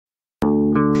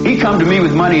come to me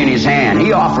with money in his hand.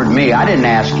 He offered me. I didn't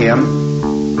ask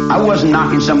him. I wasn't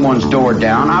knocking someone's door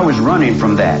down. I was running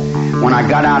from that. When I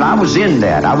got out, I was in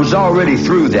that. I was already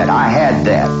through that. I had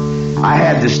that. I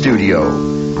had the studio.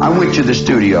 I went to the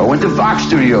studio, went to Vox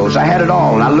Studios. I had it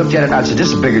all, and I looked at it and I said, this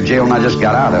is a bigger jail than I just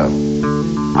got out of.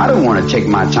 I don't want to take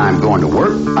my time going to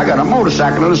work. I got a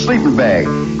motorcycle and a sleeping bag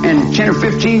and 10 or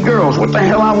 15 girls. What the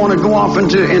hell I want to go off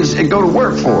and go to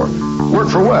work for? Work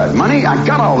for what? Money? I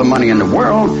got all the money in the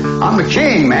world. I'm the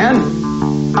king, man.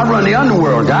 I run the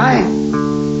underworld, guy.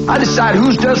 I decide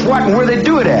who does what and where they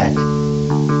do it at.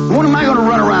 What am I going to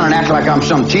run around and act like I'm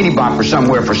some teeny bopper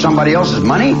somewhere for somebody else's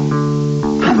money?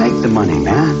 I make the money,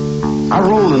 man. I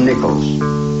roll the nickels.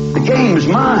 The game is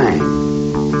mine.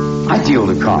 I deal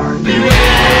the cards.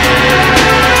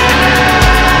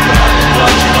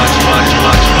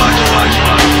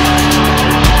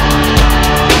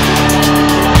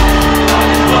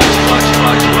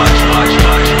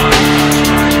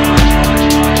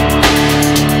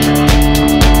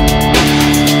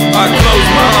 I close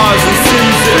my eyes and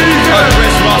seize it. I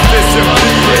clench my fists and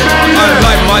beat it. I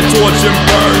light my torch and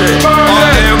burn it.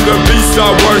 I am the beast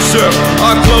I worship.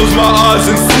 I close my eyes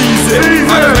and seize it.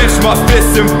 I clench my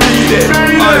fists and beat it.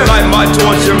 I light my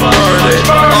torch and burn it.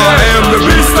 I am the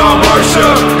beast I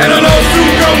worship. And I know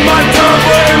soon come my time,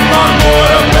 but in my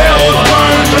mortar bells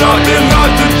burn. But I've been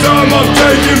locked in time. I'm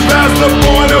taking past the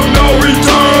point of no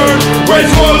return.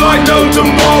 Wage war like no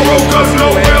tomorrow, cause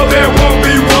no hell there won't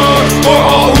be one. For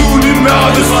all who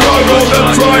deny the struggle, the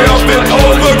triumphant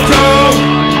overcome.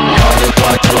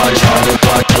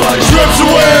 Strips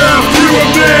away, few of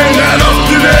them that up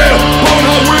to there. On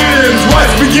our winds,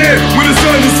 rights begin when the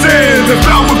sun descends. And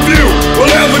found with few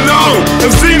will ever know.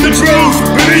 Have seen the truth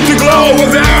beneath the glow of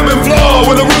the ebb and flow,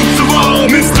 where the roots of all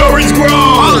mysteries grow.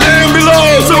 I am below,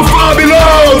 so far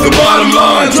below the bottom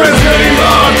line. Transmitting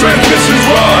line, transmissions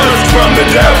rise from the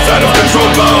depths out of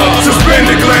control line.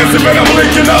 Suspended glance and I'm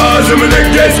blinking eyes. Imminent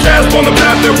gaze cast on the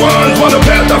path that runs, on the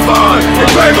path I find. And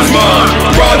claim was mine.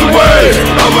 Ride the way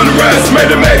of unrest,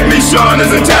 made to make me shine as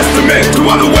a testament to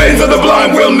other ways of the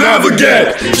blind will never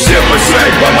get. Ship or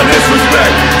shake by my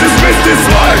disrespect. Dismiss this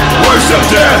life, worship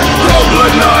death. Cold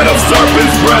blood night of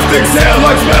serpent's breath. Exhale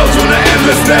like smells from the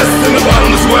endlessness in the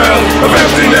bottomless well of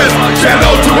emptiness.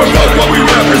 Channel to evoke what we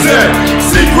represent.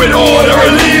 Secret order,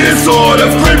 elitist order,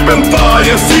 creeping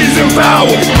fire, seizing power.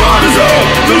 Riders up,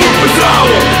 the loop is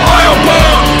our. I am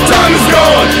bound, time is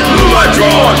gone. Blue light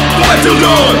drawn, fly till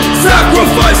dawn.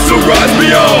 Sacrifice to rise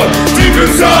beyond. Deep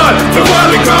inside, the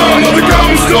violent calm of the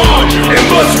coming storm. In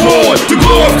blood sworn, to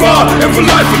glorify and for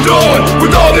life adorn.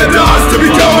 With all that dies to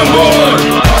become unborn.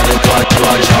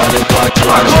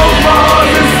 I close my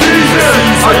eyes and seize it.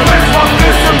 I clench my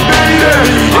fists and beat it.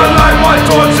 I light my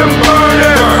torch and burn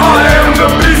it. I am the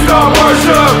beast I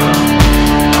worship.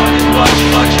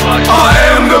 I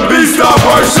am the beast I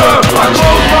worship. I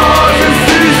close my eyes and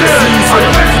seize it. I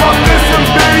clench my fists and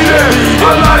beat it.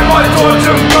 I light my torch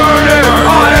and burn it.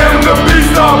 I am the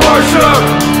beast I worship.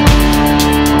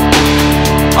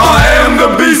 I am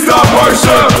the beast I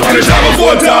worship. In a time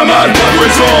before time I'd blood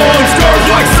withdrawn. Stirred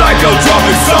like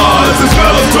psychotropic stars. The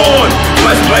smell of dawn,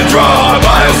 flesh bled dry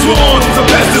by hell sworn. The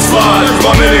pest is slide,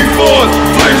 vomiting forth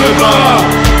flames of fire.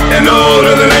 And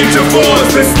older than ancient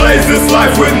force that slays this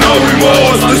life with no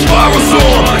remorse. The spiral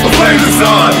storm, the flames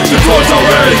inside. The torch I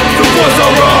raise, the force I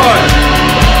ride.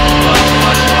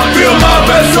 Feel my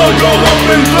vessel go up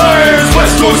in flames.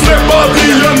 Flesh to slip by the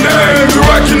unnamed.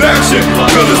 Direct connection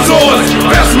to the source.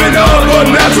 Vestment of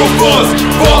a natural force.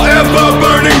 Forever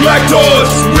burning black torch.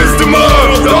 Wisdom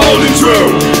of the old and true.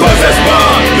 Possessed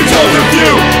by the chosen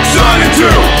few. Shining to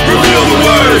reveal the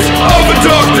words of the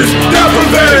darkness that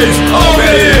pervades all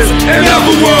that is and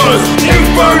ever was.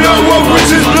 Inferno of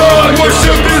witches' blood.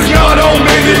 Worship is not on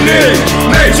bended knee.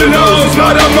 Nature knows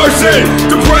not of mercy.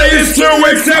 To pray is to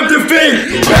accept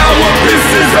defeat. Power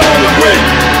pisses on the weak.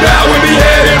 Thou will be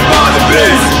headed by the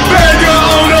beast. Beggar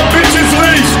on a bitch's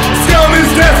leash. Scum is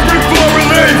desperate for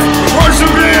relief.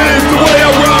 Worship is the way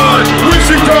I ride.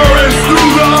 Wishing currents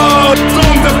through the heart.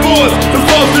 Storms that force the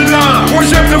false deny.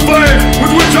 Worship the flame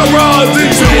with which I rise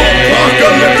into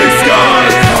apocalyptic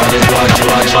skies.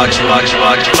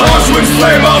 Harsh winds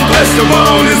flame on flesh to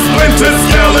bone. In splintered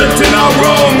skeleton I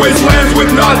roam. Wastelands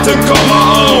with not to call my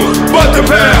own. But the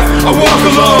path I walk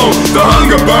alone. The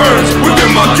hunger burns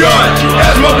within my gut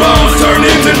as my bones turn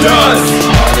into dust.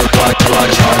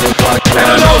 And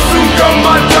I know soon come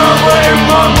my time, but in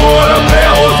my mortar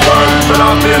bells burn. But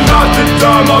I've been locked in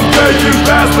time. I'm taking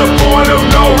past the point of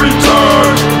no return.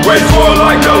 Wait for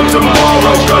like no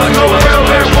tomorrow, cause no hell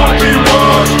there won't be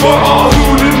one. For all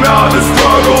who deny the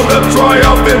struggle, the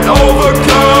triumphant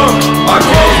overcome. I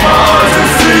close my